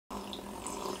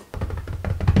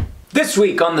This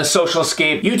week on the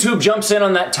Socialscape, YouTube jumps in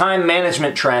on that time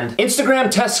management trend,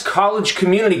 Instagram tests college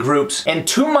community groups, and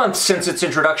 2 months since its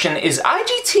introduction, is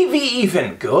IGTV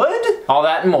even good? All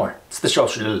that and more. It's the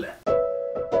Social.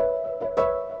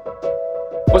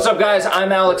 What's up guys,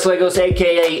 I'm Alex Legos,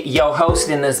 aka yo host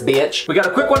in this bitch. We got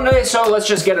a quick one today, so let's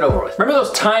just get it over with. Remember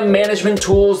those time management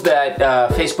tools that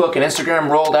Facebook and Instagram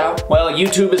rolled out? Well,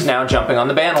 YouTube is now jumping on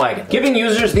the bandwagon, giving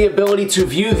users the ability to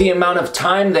view the amount of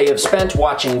time they have spent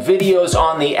watching videos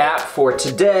on the app for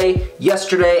today,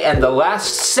 yesterday, and the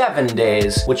last 7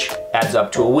 days, which adds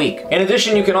up to a week. In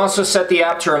addition, you can also set the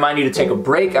app to remind you to take a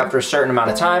break after a certain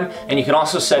amount of time, and you can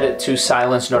also set it to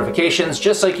silence notifications,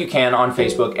 just like you can on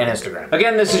Facebook and Instagram.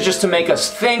 Again, this is just to make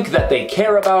us think that they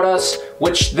care about us,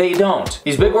 which they don't.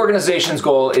 These big organizations'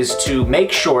 goal is to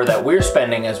make sure that we're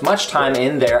spending as much time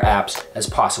in their apps as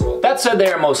possible. That said,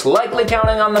 they are most likely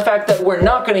counting on the fact that we're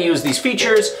not going to use these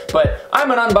features, but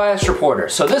I'm an unbiased reporter,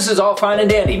 so this is all fine and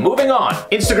dandy. Moving on.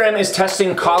 Instagram is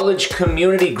testing college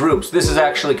community groups. This is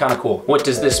actually kind of cool. What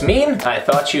does this mean? I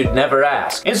thought you'd never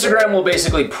ask. Instagram will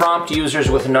basically prompt users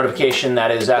with a notification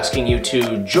that is asking you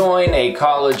to join a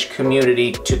college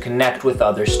community to connect with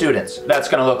other students. That's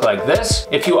gonna look like this.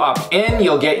 If you opt in,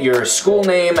 you'll get your school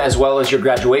name as well as your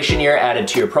graduation year added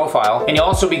to your profile, and you'll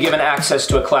also be given access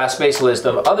to a class-based list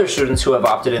of other students who have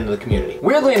opted into the community.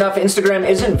 Weirdly enough, Instagram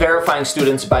isn't verifying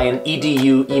students by an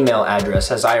EDU email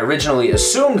address, as I originally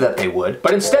assumed that they would,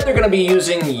 but instead they're gonna be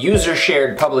using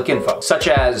user-shared public info, such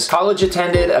as college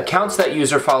attended, accounts that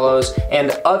user follows,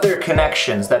 and other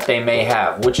connections that they may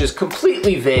have, which is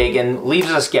completely vague and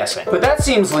leaves us guessing. But that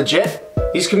seems legit.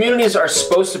 These communities are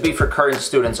supposed to be for current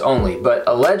students only, but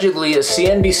allegedly a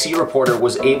CNBC reporter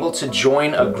was able to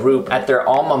join a group at their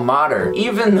alma mater,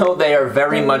 even though they are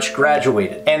very much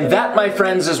graduated. And that, my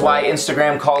friends, is why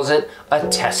Instagram calls it a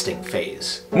testing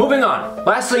phase. Moving on.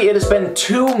 Lastly, it has been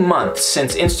 2 months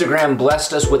since Instagram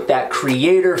blessed us with that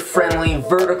creator-friendly,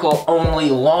 vertical-only,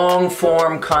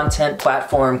 long-form content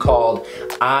platform called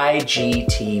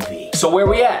IGTV. So where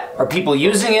are we at? Are people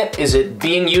using it? Is it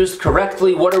being used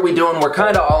correctly? What are we doing? We're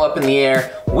kind of all up in the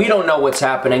air. We don't know what's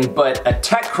happening, but a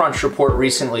TechCrunch report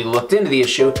recently looked into the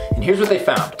issue, and here's what they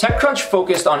found. TechCrunch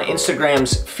focused on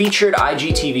Instagram's featured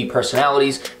IGTV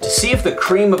personalities to see if the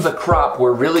cream of the crop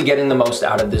were really getting the most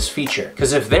out of this feature.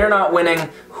 Because if they're not winning,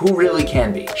 who really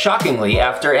can be? Shockingly,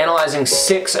 after analyzing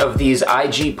 6 of these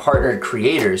IG partnered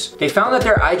creators, they found that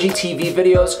their IGTV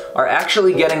videos are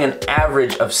actually getting an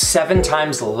average of 7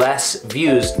 times less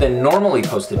views than normally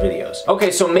posted videos.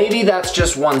 Okay, so maybe that's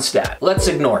just one stat. Let's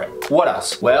ignore it. What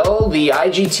else? Well, the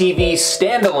IGTV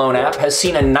standalone app has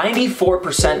seen a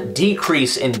 94%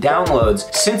 decrease in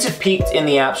downloads since it peaked in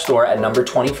the App Store at number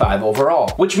 25 overall.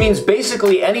 Which means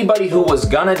basically anybody who was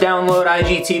gonna download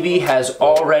IGTV has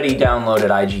already downloaded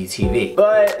IGTV.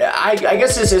 But I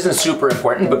guess this isn't super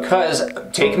important because,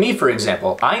 take me for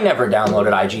example, I never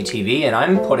downloaded IGTV and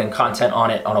I'm putting content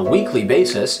on it on a weekly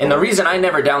basis. And the reason I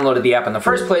never downloaded the app in the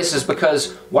first place is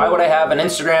because why would I have an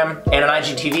Instagram and an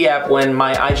IGTV app when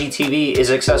my IGTV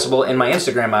is accessible in my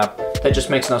Instagram app? That just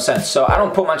makes no sense. So I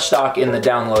don't put much stock in the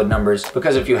download numbers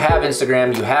because if you have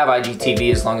Instagram, you have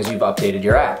IGTV as long as you've updated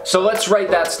your app. So let's write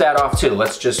that stat off too.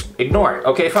 Let's just ignore it.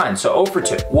 Okay, fine. So 0 for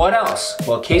 2. What else?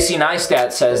 Well, Casey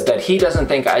Neistat says that he doesn't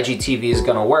think IGTV is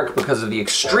gonna work because of the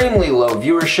extremely low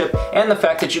viewership and the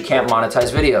fact that you can't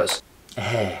monetize videos.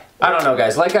 I don't know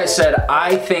guys, like I said,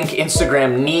 I think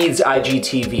Instagram needs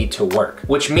IGTV to work,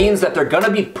 which means that they're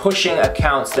gonna be pushing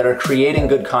accounts that are creating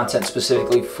good content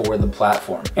specifically for the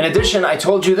platform. In addition, I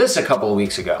told you this a couple of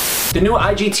weeks ago. The new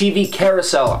IGTV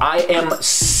carousel, I am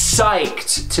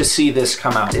psyched to see this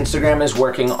come out. Instagram is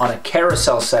working on a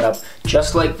carousel setup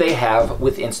just like they have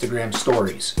with Instagram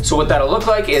stories. So what that'll look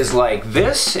like is like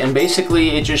this, and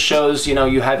basically it just shows, you know,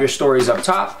 you have your stories up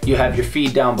top, you have your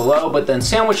feed down below, but then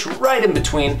sandwiched right in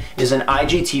between is an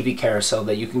IGTV carousel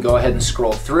that you can go ahead and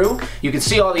scroll through. You can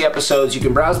see all the episodes, you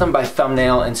can browse them by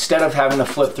thumbnail instead of having to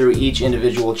flip through each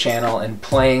individual channel and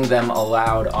playing them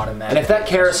aloud automatically. And if that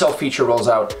carousel feature rolls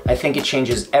out, I think it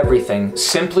changes everything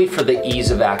simply for the ease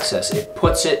of access. It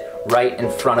puts it right in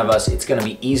front of us. It's gonna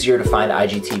be easier to find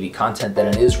IGTV content than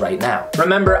it is right now.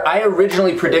 Remember, I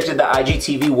originally predicted that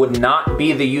IGTV would not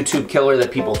be the YouTube killer that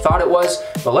people thought it was,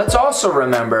 but let's also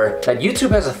remember that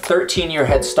YouTube has a 13-year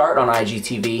head start on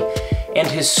IGTV, and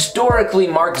historically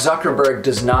Mark Zuckerberg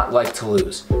does not like to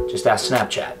lose. Just ask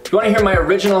Snapchat. If you want to hear my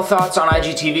original thoughts on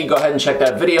IGTV, go ahead and check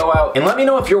that video out. And let me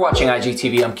know if you're watching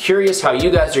IGTV. I'm curious how you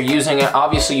guys are using it.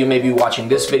 Obviously, you may be watching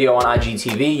this video on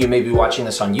IGTV. You may be watching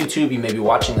this on YouTube. You may be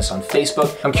watching this on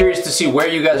Facebook. I'm curious to see where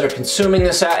you guys are consuming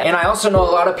this at. And I also know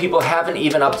a lot of people haven't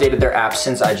even updated their apps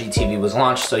since IGTV was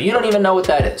launched, so you don't even know what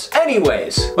that is.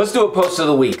 Anyways, let's do a post of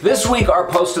the week. This week, our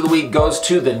post of the week goes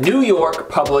to the New York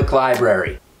Public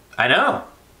Library. I know.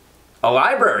 A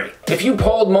library. If you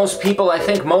polled most people, I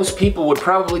think most people would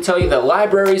probably tell you that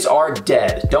libraries are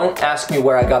dead. Don't ask me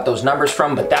where I got those numbers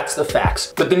from, but that's the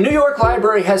facts. But the New York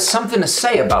Library has something to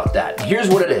say about that. Here's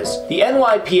what it is. The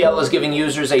NYPL is giving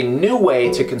users a new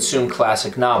way to consume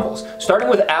classic novels. Starting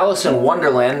with Alice in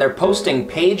Wonderland, they're posting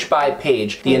page by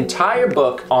page the entire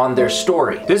book on their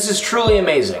story. This is truly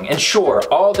amazing. And sure,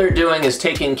 all they're doing is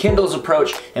taking Kindle's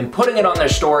approach and putting it on their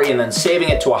story and then saving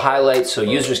it to a highlight so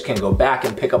users can go back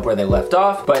and pick up where they left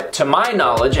off, but to my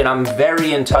knowledge, and I'm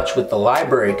very in touch with the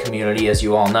library community as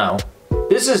you all know,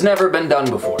 this has never been done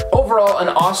before. Overall, an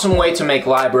awesome way to make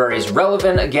libraries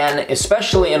relevant again,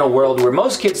 especially in a world where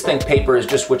most kids think paper is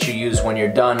just what you use when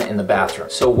you're done in the bathroom.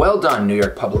 So well done, New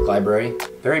York Public Library.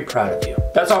 Very proud of you.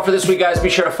 That's all for this week, guys. Be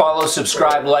sure to follow,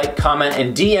 subscribe, like, comment,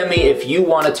 and DM me if you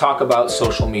want to talk about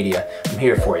social media. I'm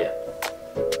here for you.